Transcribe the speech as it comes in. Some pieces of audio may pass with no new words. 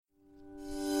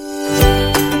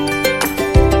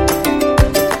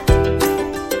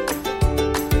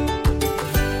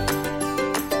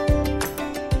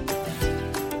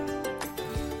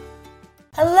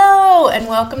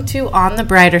welcome to On the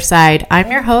Brighter Side.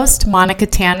 I'm your host, Monica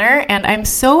Tanner, and I'm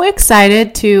so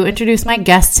excited to introduce my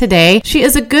guest today. She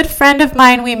is a good friend of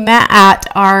mine. We met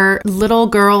at our little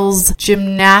girls'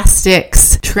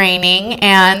 gymnastics training,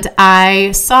 and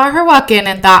I saw her walk in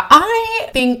and thought, I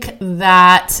think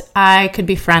that I could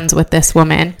be friends with this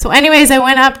woman. So anyways, I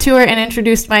went up to her and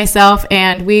introduced myself,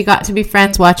 and we got to be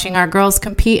friends watching our girls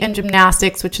compete in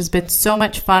gymnastics, which has been so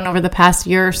much fun over the past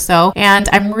year or so. And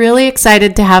I'm really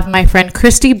excited to have my friend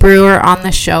Kristi Brewer on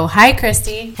the show. Hi,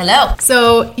 Kristi. Hello.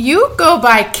 So you go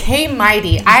by K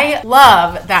Mighty. I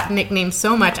love that nickname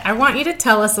so much. I want you to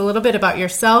tell us a little bit about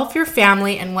yourself, your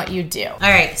family, and what you do. All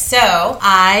right. So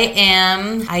I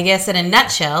am, I guess in a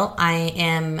nutshell, I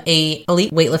am a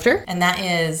elite weightlifter, and that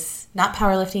is not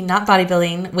powerlifting, not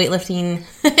bodybuilding. Weightlifting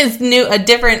is a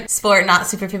different sport, not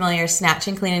super familiar. Snatch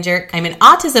and clean and jerk. I'm an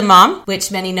autism mom, which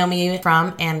many know me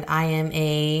from, and I am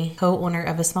a co-owner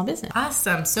of a small business.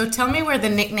 Awesome. So tell me where the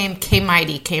nickname K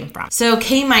Mighty came from. So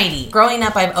K Mighty. Growing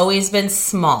up, I've always been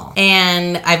small,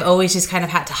 and I've always just kind of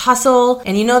had to hustle.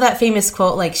 And you know that famous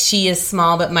quote, like, she is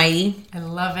small but mighty? I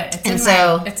love it.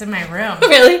 It's in my room.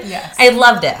 Really? Yes. I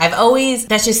loved it.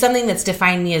 That's just something that's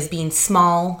defined me as being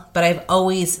small, but I've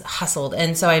always hustled.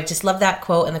 And so I've just loved that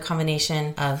quote and the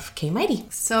combination of K Mighty.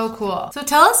 So cool. So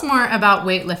tell us more about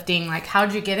weightlifting. Like,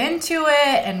 how'd you get into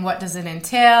it and what does it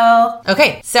entail?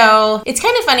 Okay. So it's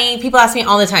kind of funny. People ask me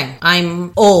all the time.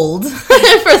 I'm old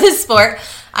for this sport.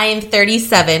 I am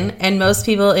 37, and most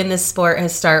people in this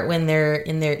sport start when they're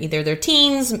in either their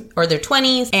teens or their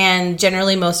 20s, and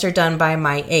generally most are done by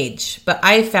my age. But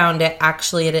I found it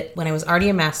actually when I was already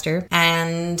a master.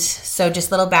 And so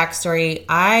just little backstory,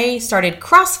 I started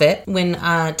CrossFit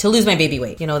to lose my baby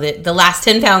weight. You know, the last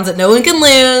 10 pounds that no one can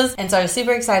lose. And so I was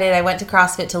super excited. I went to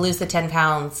CrossFit to lose the 10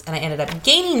 pounds, and I ended up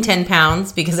gaining 10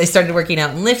 pounds because I started working out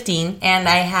and lifting. And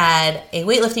I had a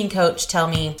weightlifting coach tell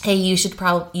me, hey, you should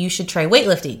try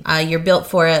weightlifting. You're built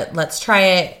for it. Let's try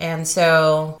it. And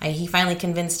so he finally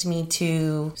convinced me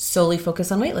to solely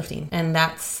focus on weightlifting. And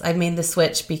I've made the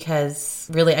switch because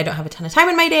really I don't have a ton of time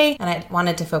in my day and I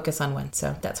wanted to focus on one.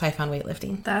 So that's why I found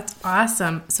weightlifting. That's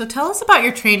awesome. So tell us about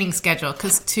your training schedule,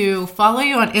 because to follow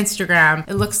you on Instagram,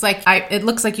 it looks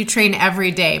like you train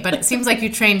every day, but it seems like you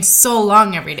train so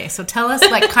long every day. So tell us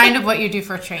kind of what you do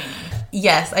for training.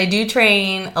 Yes, I do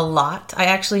train a lot. I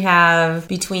actually have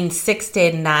between 6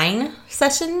 to 9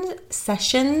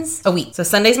 sessions a week. So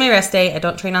Sunday's my rest day. I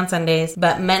don't train on Sundays,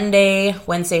 but Monday,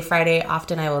 Wednesday, Friday,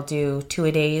 often I will do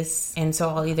 2-a-days. And so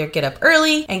I'll either get up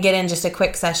early and get in just a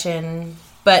quick session.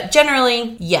 But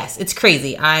generally, yes, it's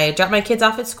crazy. I drop my kids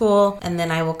off at school and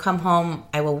then I will come home,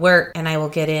 I will work, and I will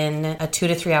get in a 2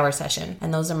 to 3 hour session.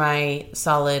 And those are my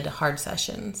solid hard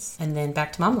sessions. And then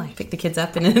back to Momlife. Pick the kids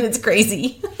up and it's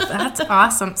crazy. That's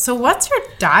awesome. So what's your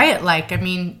diet like? I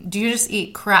mean, do you just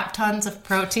eat crap tons of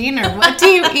protein or what do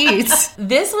you eat?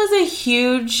 This was a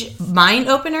huge mind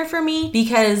opener for me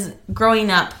because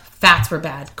growing up, fats were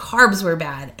bad, carbs were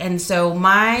bad. And so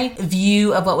my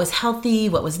view of what was healthy,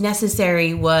 what was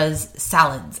necessary was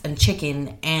salads and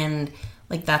chicken, and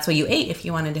that's what you ate if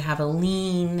you wanted to have a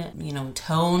lean,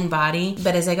 toned body.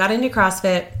 But as I got into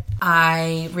CrossFit,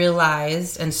 I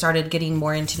realized and started getting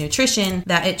more into nutrition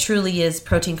that it truly is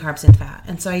protein, carbs, and fat.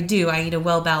 And so I eat a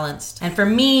well-balanced. And for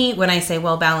me, when I say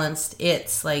well-balanced,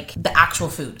 it's like the actual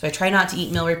food. So I try not to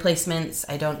eat meal replacements.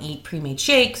 I don't eat pre-made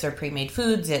shakes or pre-made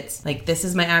foods. It's like, this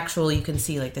is my actual, you can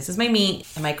see, this is my meat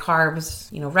and my carbs,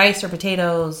 rice or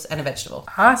potatoes and a vegetable.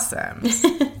 Awesome.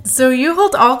 So you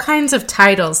hold all kinds of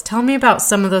titles. Tell me about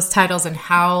some of those titles and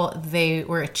how they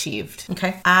were achieved.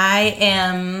 Okay. I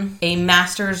am a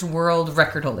master's world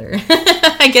record holder.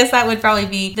 I guess that would probably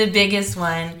be the biggest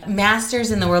one.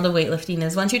 Masters in the world of weightlifting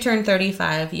is once you turn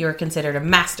 35, you're considered a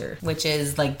master, which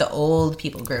is like the old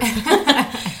people group.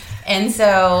 And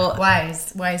so...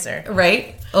 Wiser.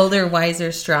 Right? Older,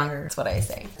 wiser, stronger. That's what I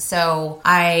say. So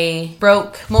I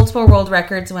broke multiple world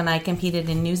records when I competed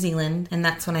in New Zealand, and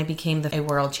that's when I became a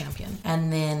world champion.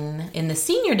 And then in the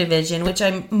senior division, which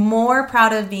I'm more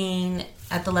proud of being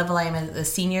at the level I am as a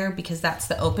senior because that's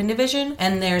the open division,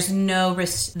 and it's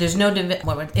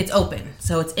open,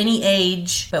 so it's any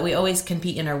age, but we always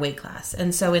compete in our weight class.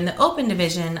 And so in the open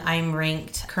division, I'm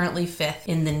ranked currently 5th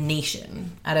in the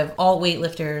nation out of all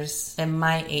weightlifters in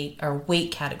my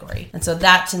weight category. And so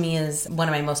that to me is one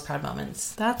of my most proud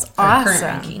moments. That's awesome. Current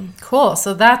ranking. Cool.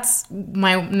 So that's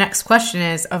my next question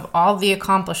is, of all the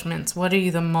accomplishments, what are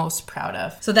you the most proud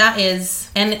of? So that is,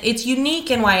 and it's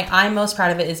unique, and why I'm most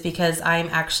proud of it is because I'm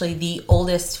actually the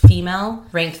oldest female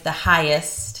ranked the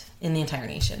highest in the entire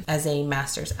nation as a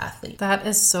master's athlete. That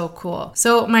is so cool.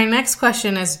 So my next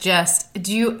question is just,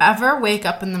 do you ever wake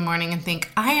up in the morning and think,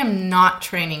 I am not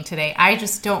training today. I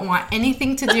just don't want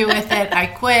anything to do with it. I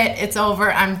quit. It's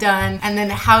over. I'm done. And then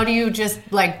how do you just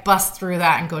like bust through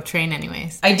that and go train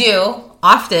anyways? I do.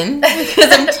 Often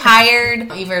because I'm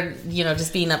tired, either,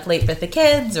 just being up late with the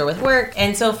kids or with work.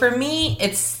 And so for me,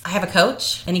 I have a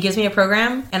coach and he gives me a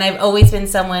program, and I've always been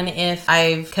someone, if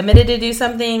I've committed to do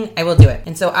something, I will do it.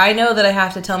 And so I know that I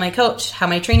have to tell my coach how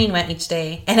my training went each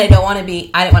day, and I didn't want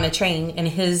to train. And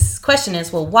his question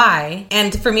is, well, why?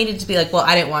 And for me to just be like, well,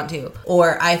 I didn't want to,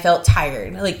 or I felt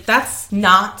tired. Like, that's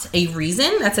not a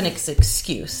reason. That's an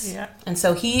excuse. Yeah. And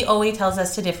so he always tells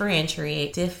us to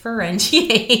differentiate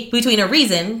between a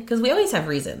reason, because we always have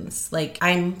reasons, like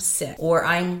I'm sick, or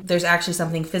there's actually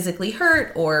something physically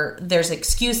hurt, or there's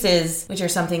excuses, which are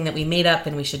something that we made up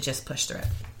and we should just push through it.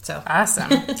 So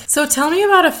awesome. So tell me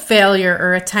about a failure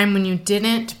or a time when you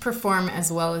didn't perform as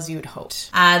well as you'd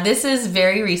hoped. This is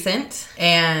very recent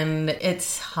and it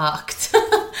sucked.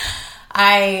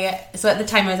 So at the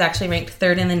time I was actually ranked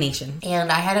 3rd in the nation,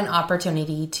 and I had an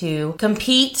opportunity to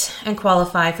compete and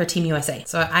qualify for Team USA.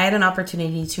 So I had an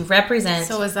opportunity to represent.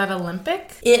 So is that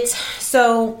Olympic?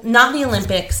 So not the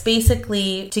Olympics.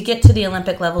 Basically, to get to the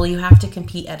Olympic level, you have to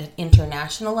compete at an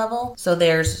international level. So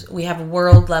we have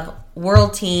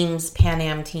world teams, Pan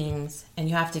Am teams, and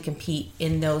you have to compete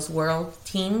in those world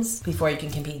teams before you can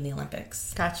compete in the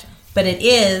Olympics. Gotcha. But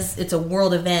it's a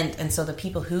world event, and so the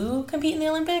people who compete in the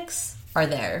Olympics are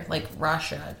there, like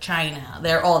Russia, China,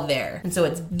 they're all there. And so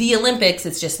it's the Olympics,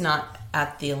 it's just not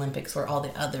at the Olympics where all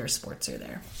the other sports are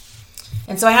there.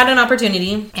 And so I had an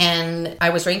opportunity, and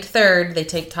I was ranked 3rd. They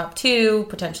take top 2,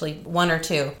 potentially 1 or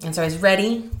 2. And so I was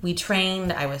ready. We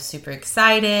trained. I was super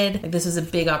excited. Like, this was a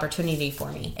big opportunity for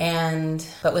me.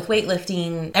 But with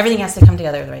weightlifting, everything has to come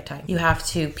together at the right time. You have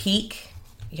to peak.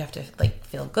 You have to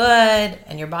feel good,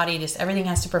 and your body everything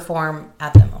has to perform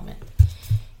at that moment.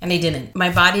 And I didn't.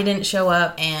 My body didn't show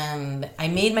up, and I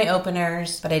made my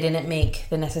openers, but I didn't make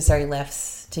the necessary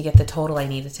lifts to get the total I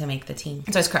needed to make the team.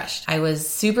 So I was crushed. I was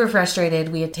super frustrated.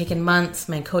 We had taken months,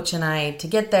 my coach and I, to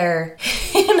get there.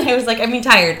 And I was like, I'm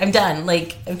tired. I'm done.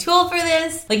 Like, I'm too old for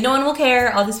this. Like, no one will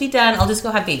care. I'll just be done. I'll just go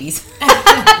have babies.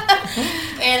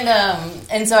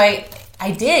 And so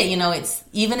I did, it's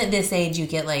even at this age, you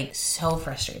get so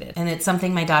frustrated. And it's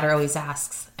something my daughter always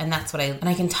asks. And that's what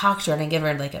I can talk to her and I give her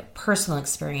a personal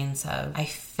experience of, I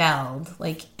failed,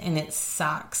 and it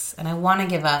sucks. And I want to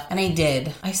give up. And I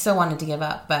did. I still wanted to give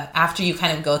up. But after you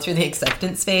kind of go through the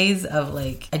acceptance phase of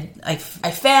I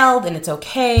failed and it's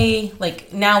okay.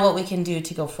 Now what we can do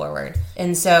to go forward.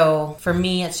 And so for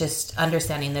me, it's just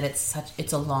understanding that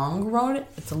it's a long road.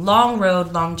 It's a long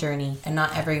road, long journey. And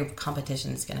not every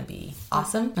competition is going to be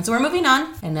awesome. And so we're moving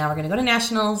on. And now we're going to go to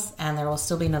nationals. And there will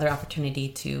still be another opportunity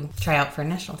to try out for a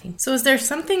national team. So is there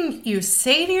something you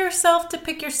say to yourself to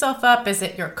pick yourself up? Is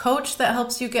it your coach that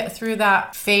helps you get through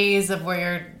that phase of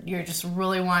where you're just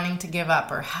really wanting to give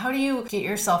up? Or how do you get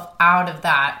yourself out of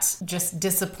that just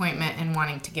disappointment and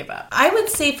wanting to give up? I would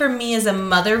say for me as a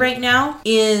mother right now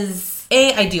is...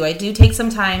 I do take some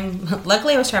time.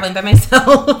 Luckily, I was traveling by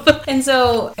myself. And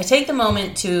so I take the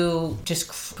moment to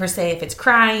just, per se, if it's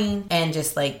crying, and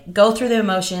just go through the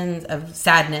emotions of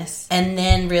sadness, and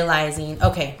then realizing,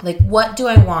 okay, what do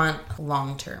I want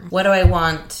long term? What do I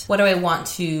want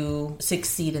to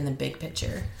succeed in the big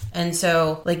picture? And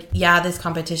so, this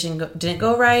competition didn't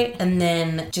go right, and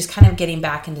then just kind of getting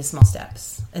back into small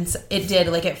steps. And so it did.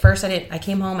 At first, I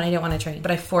came home and I didn't want to train,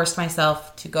 but I forced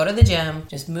myself to go to the gym,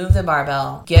 just move the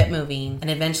barbell, get moving, and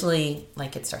eventually,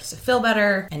 it starts to feel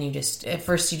better. And at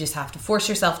first, you just have to force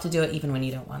yourself to do it, even when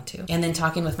you don't want to. And then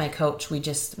talking with my coach, we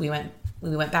went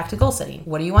back to goal setting.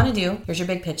 What do you want to do? Here's your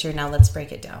big picture. Now let's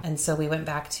break it down. And so we went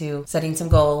back to setting some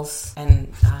goals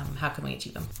and how can we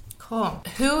achieve them. Cool.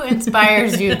 Who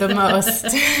inspires you the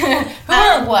most? Who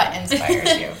or what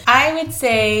inspires you? I would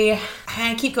say,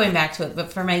 I keep going back to it,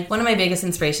 but for one of my biggest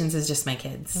inspirations is just my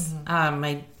kids.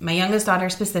 Mm-hmm. My youngest daughter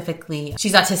specifically,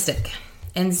 she's autistic.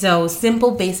 And so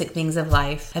simple, basic things of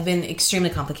life have been extremely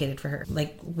complicated for her.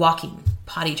 Like walking,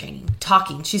 potty training,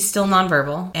 talking. She's still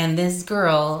nonverbal. And this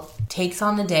girl takes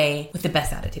on the day with the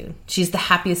best attitude. She's the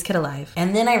happiest kid alive.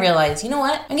 And then I realized, you know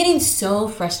what? I'm getting so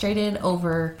frustrated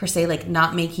over, per se,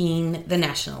 not making the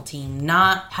national team,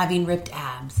 not having ripped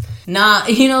abs, not,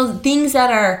 things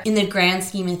that are in the grand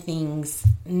scheme of things,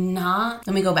 let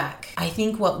me go back. I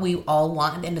think what we all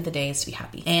want at the end of the day is to be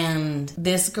happy. And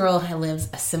this girl lives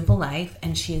a simple life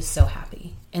and she is so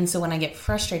happy. And so when I get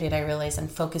frustrated, I realize I'm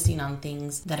focusing on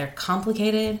things that are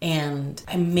complicated and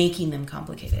I'm making them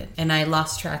complicated. And I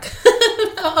lost track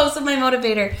most of my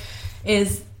motivator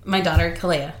is my daughter,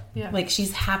 Kalea. Yeah. Like,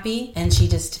 she's happy and she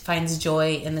just finds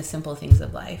joy in the simple things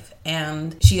of life.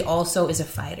 And she also is a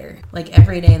fighter. Like,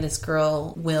 every day this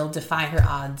girl will defy her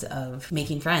odds of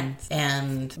making friends.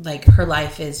 And, like, her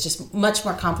life is just much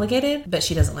more complicated, but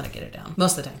she doesn't let it get her down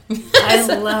most of the time. I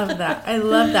love that. I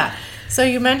love that. So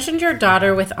you mentioned your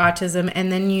daughter with autism,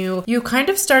 and then you kind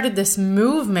of started this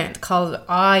movement called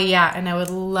Yeah, and I would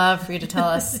love for you to tell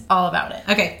us all about it.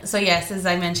 Okay, so yes, as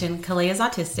I mentioned, Kalea is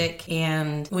autistic,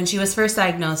 and when she was first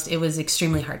diagnosed, it was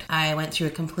extremely hard. I went through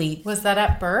a complete... Was that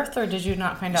at birth, or did you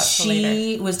not find out till later?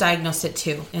 She was diagnosed at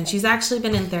 2, and she's actually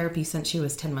been in therapy since she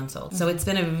was 10 months old. So it's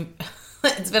been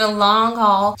a long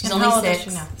haul. She's and only how old 6. Is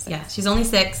she now? 6. Yeah, she's only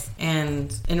 6,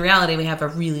 and in reality, we have a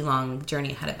really long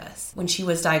journey ahead of us. When she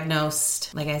was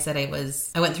diagnosed, like I said, I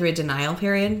went through a denial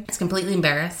period. I was completely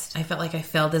embarrassed. I felt like I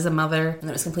failed as a mother, and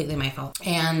it was completely my fault.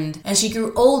 And as she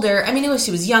grew older, I mean,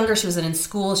 she was younger, she wasn't in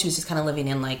school, she was just kind of living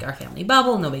in like our family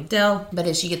bubble, no big deal. But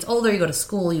as she gets older, you go to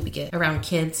school, you get around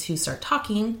kids who start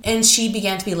talking, and she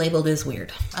began to be labeled as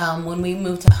weird. When we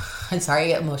moved to... I'm sorry, I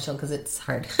get emotional because it's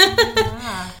hard.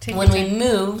 When we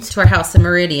moved to our house in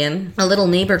Meridian, a little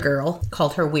neighbor girl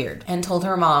called her weird and told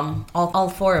her mom, all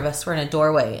 4 of us were in a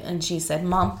doorway, and she said,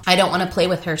 "Mom, I don't want to play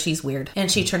with her. She's weird."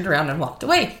 And she turned around and walked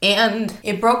away. And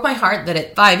it broke my heart that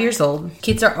at 5 years old,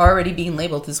 kids are already being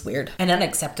labeled as weird and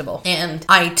unacceptable. And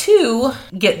I, too,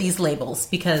 get these labels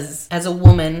because as a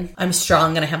woman, I'm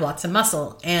strong and I have lots of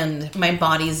muscle, and my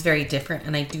body is very different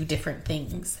and I do different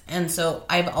things. And so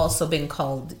I've also been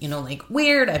called, like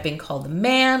weird. I've been called a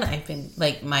man. I've been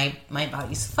like my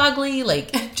body's fugly,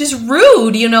 like just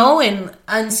rude,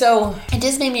 and so it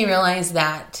just made me realize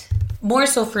that more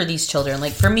so for these children,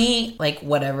 like for me, like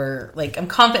whatever, like I'm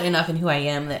confident enough in who I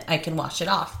am that I can wash it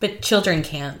off, but children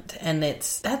can't, and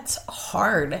that's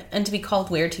hard, and to be called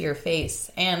weird to your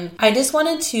face. And I just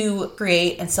wanted to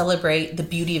create and celebrate the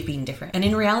beauty of being different. And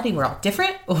in reality, we're all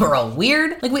different, we're all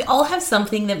weird, like we all have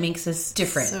something that makes us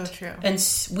different. So true. And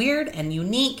weird and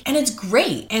unique, and it's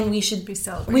great, and we should be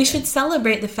celebrated. We should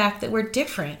celebrate the fact that we're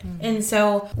different. Mm-hmm. And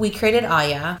so we created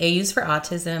Aya. A's for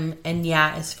autism, and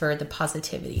Ya is for the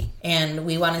positivity. And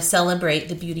we want to celebrate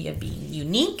the beauty of being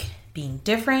unique, being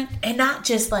different, and not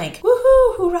just like,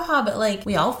 woohoo, hoorah, but like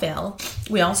we all fail,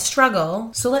 we all struggle.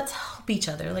 So let's help each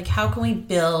other. Like, how can we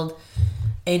build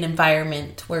an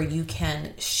environment where you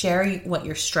can share what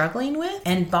you're struggling with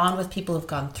and bond with people who've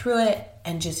gone through it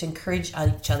and just encourage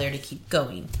each other to keep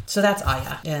going. So that's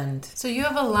Aya. And so you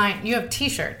have you have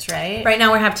t-shirts, right? Right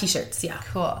now we have t-shirts, yeah.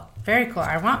 Cool. Very cool.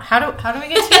 How do we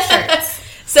get t-shirts?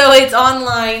 So it's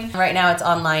online. Right now it's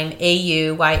online,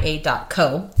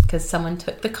 auya.co, because someone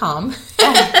took the com.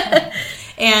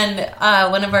 And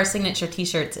one of our signature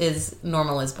t-shirts is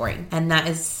Normal is Boring. And that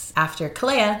is after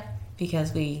Kalea,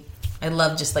 because I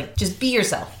love just be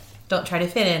yourself. Don't try to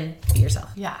fit in, be yourself.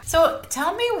 Yeah. So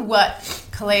tell me what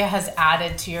Kalea has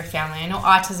added to your family. I know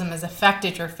autism has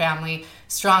affected your family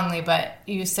strongly, but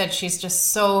you said she's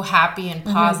just so happy and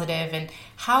positive. And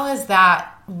how has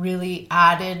that really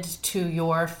added to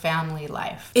your family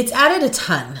life? It's added a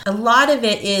ton. A lot of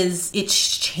it is,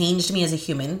 it's changed me as a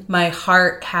human. My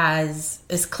heart has,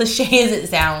 as cliche as it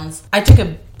sounds, I took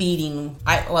a beating.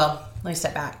 Let me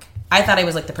step back. I thought I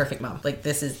was like the perfect mom. Like,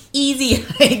 this is easy.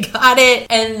 I got it.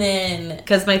 And then,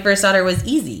 because my first daughter was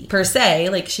easy per se,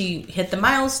 like she hit the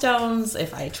milestones.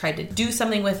 If I tried to do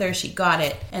something with her, she got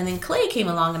it. And then Clay came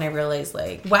along and I realized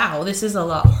like, wow, this is a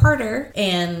lot harder.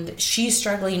 And she's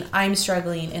struggling, I'm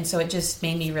struggling. And so it just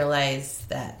made me realize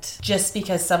that just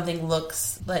because something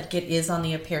looks like it is on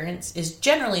the appearance is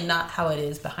generally not how it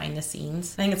is behind the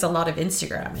scenes. I think it's a lot of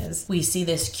Instagram is we see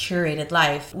this curated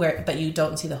life but you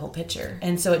don't see the whole picture.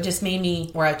 And so it just made me,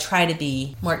 where I try to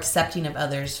be more accepting of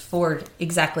others for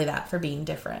exactly that, for being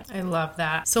different. I love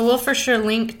that. So we'll for sure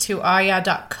link to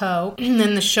auya.co in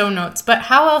the show notes. But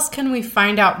how else can we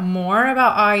find out more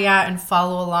about Auya and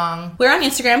follow along? We're on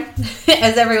Instagram,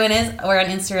 as everyone is. We're on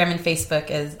Instagram and Facebook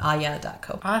as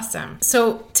auya.co. Awesome.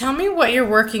 So tell me what you're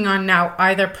working on now,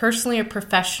 either personally or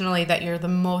professionally, that you're the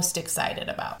most excited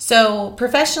about. So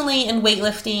professionally in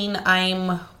weightlifting,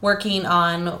 I'm working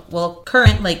on,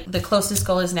 current, like the closest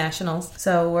goal is nationals.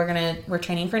 So we're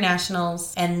training for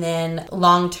nationals. And then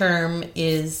long term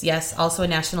is, yes, also a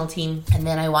national team. And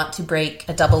then I want to break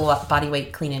a double body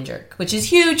weight clean and jerk, which is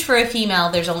huge for a female.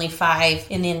 There's only 5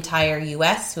 in the entire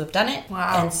US who have done it.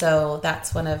 Wow. And so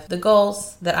that's one of the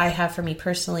goals that I have for me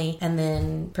personally. And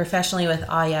then professionally with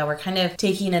Aya, we're kind of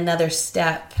taking another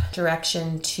step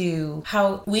direction to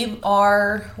how we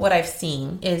are. What I've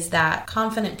seen is that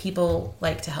confident people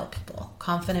like to help people.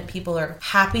 Confident people are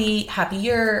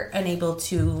happier and able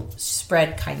to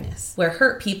spread kindness, where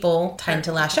hurt people tend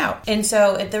to lash out. And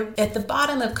so at the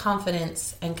bottom of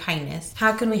confidence and kindness,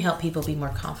 how can we help people be more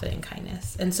confident in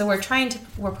kindness? And so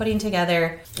we're putting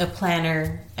together a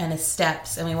planner and a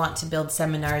steps, and we want to build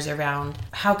seminars around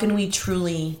how can we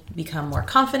truly become more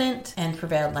confident and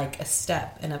provide like a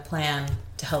step and a plan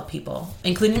to help people,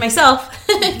 including myself,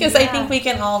 because I think we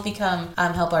can all become,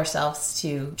 help ourselves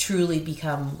to truly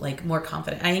become like more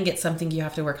confident. I think it's something you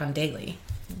have to work on daily.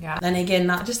 Yeah. And again,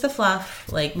 not just the fluff,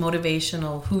 like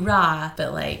motivational hoorah,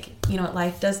 but like, you know what,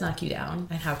 life does knock you down,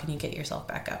 and how can you get yourself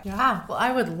back up? Yeah. Well,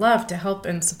 I would love to help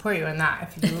and support you in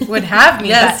that if you would have me.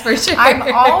 Yes, for sure.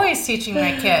 I'm always teaching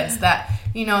my kids that,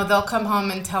 you know, they'll come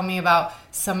home and tell me about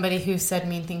somebody who said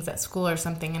mean things at school or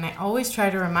something, and I always try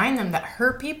to remind them that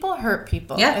hurt people.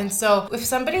 Yeah. And so if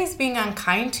somebody's being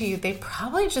unkind to you, they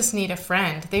probably just need a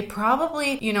friend. They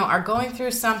probably, you know, are going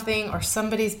through something, or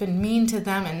somebody's been mean to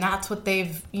them, and that's what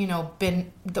they've, you know,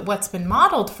 what's been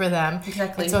modeled for them.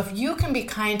 Exactly. And so if you can be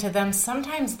kind to them,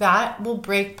 sometimes that will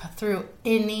break through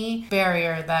any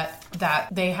barrier that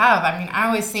they have. I mean, I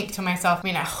always think to myself, I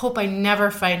hope I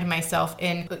never find myself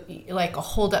in like a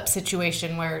hold-up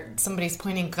situation where somebody's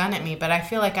pointing a gun at me, but I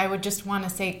feel like I would just want to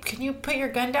say, can you put your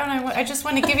gun down? I just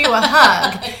want to give you a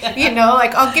hug. You know,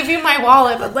 like, I'll give you my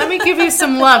wallet, but let me give you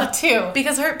some love too.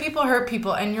 Because hurt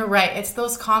people, and you're right. It's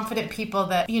those confident people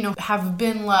that, you know, have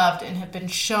been loved and have been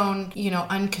shown, you know,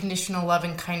 unconditional love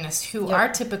and kindness, who are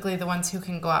typically the ones who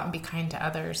can go out and be kind to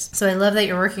others. So I love that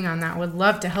you're working on that. Would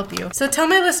love to help you. So tell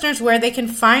my listeners where they can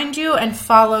find you and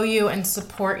follow you and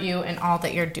support you in all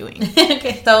that you're doing.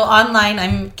 Okay. So online,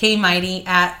 I'm K Mighty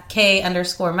at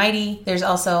K_Mighty. There's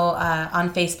also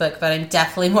on Facebook, but I'm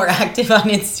definitely more active on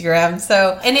Instagram.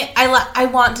 So, and I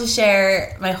want to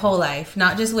share my whole life,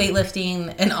 not just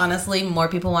weightlifting. And honestly, more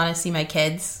people want to see my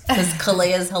kids, because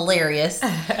Kalea is hilarious.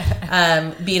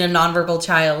 Being a nonverbal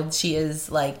child, she is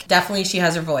like, definitely she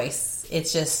has her voice.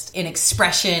 It's just in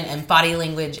expression and body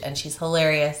language, and she's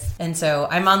hilarious. And so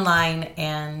I'm online,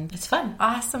 and it's fun.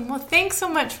 Awesome. Well, thanks so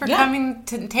much for taking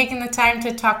the time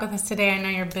to talk with us today. I know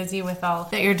you're busy with all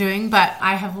that you're doing, but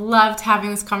I have loved having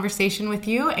this conversation with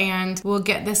you, and we'll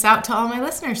get this out to all my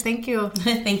listeners. Thank you.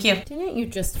 Thank you. Didn't you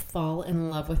just fall in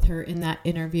love with her in that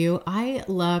interview? I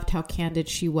loved how candid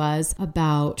she was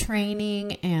about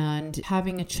training and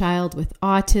having a child with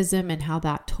autism, and how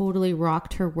that totally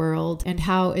rocked her world, and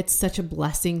how it's such a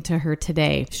blessing to her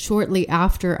today. Shortly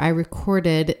after I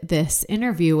recorded this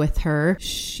interview with her,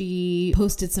 she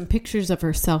posted some pictures of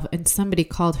herself, and somebody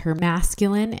called her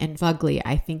masculine and fugly,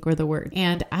 I think were the word.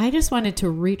 And I just wanted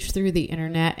to reach through the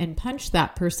internet and punch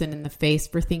that person in the face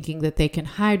for thinking that they can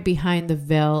hide behind the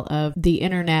veil of the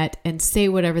internet and say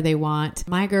whatever they want.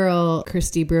 My girl,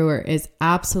 Kristi Brewer, is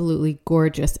absolutely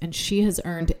gorgeous, and she has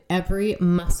earned every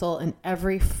muscle and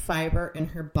every fiber in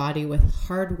her body with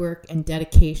hard work and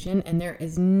dedication. And there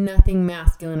is nothing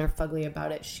masculine or fugly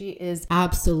about it. She is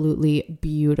absolutely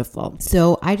beautiful.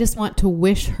 So I just want to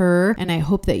wish her, and I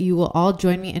hope that you will all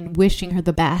join me in wishing her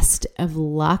the best of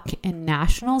luck in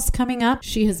nationals coming up.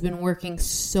 She has been working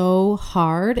so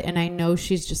hard, and I know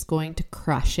she's just going to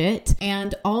crush it.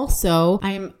 And also,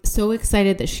 I'm so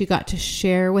excited that she got to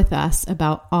share with us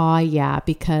about Aw Yeah,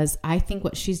 because I think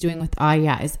what she's doing with Aw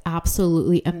Yeah is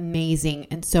absolutely amazing.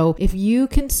 And so if you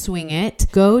can swing it,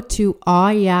 go to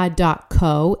awya.co,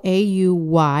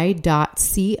 AUY.co,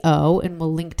 and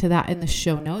we'll link to that in the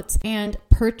show notes, and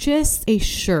purchase a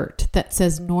shirt that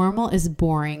says normal is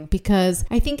boring, because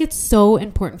I think it's so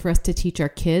important for us to teach our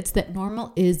kids that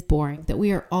normal is boring, that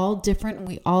we are all different and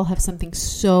we all have something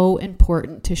so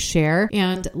important to share,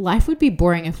 and life would be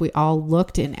boring if we all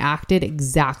looked and acted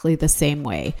exactly the same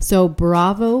way. So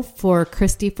bravo for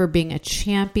Kristi for being a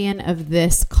champion of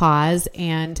this cause,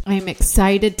 and I'm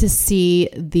excited to see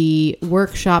the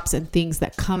workshops and things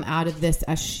that come out of this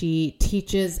as she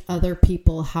teaches other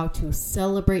people how to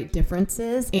celebrate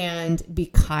differences and be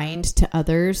kind to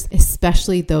others,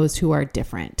 especially those who are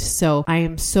different. So I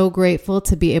am so grateful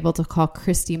to be able to call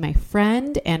Kristi my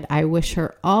friend, and I wish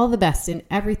her all the best in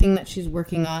everything that she's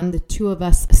working on. The two of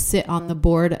us sit on the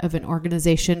board of an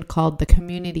organization called the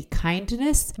Community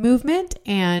Kindness Movement,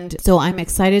 and so I'm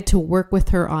excited to work with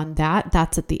her on that.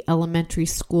 That's at the elementary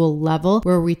school level,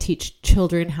 where we teach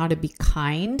children how to be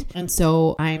kind. mind. And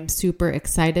so I'm super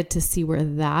excited to see where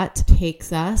that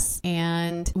takes us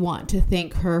and want to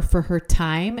thank her for her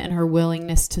time and her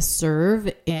willingness to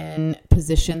serve in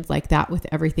positions like that with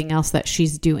everything else that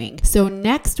she's doing. So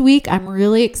next week, I'm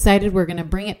really excited. We're going to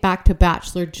bring it back to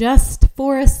Bachelor just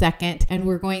for a second, and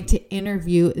we're going to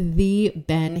interview the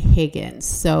Ben Higgins.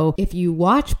 So if you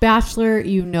watch Bachelor,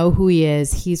 you know who he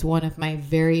is. He's one of my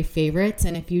very favorites.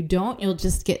 And if you don't, you'll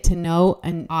just get to know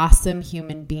an awesome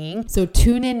human being. So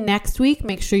tune in next week.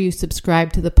 Make sure you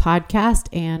subscribe to the podcast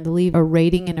and leave a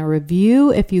rating and a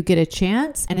review if you get a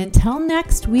chance. And until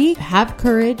next week, have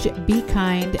courage, be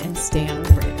kind, and stay on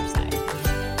the prayers.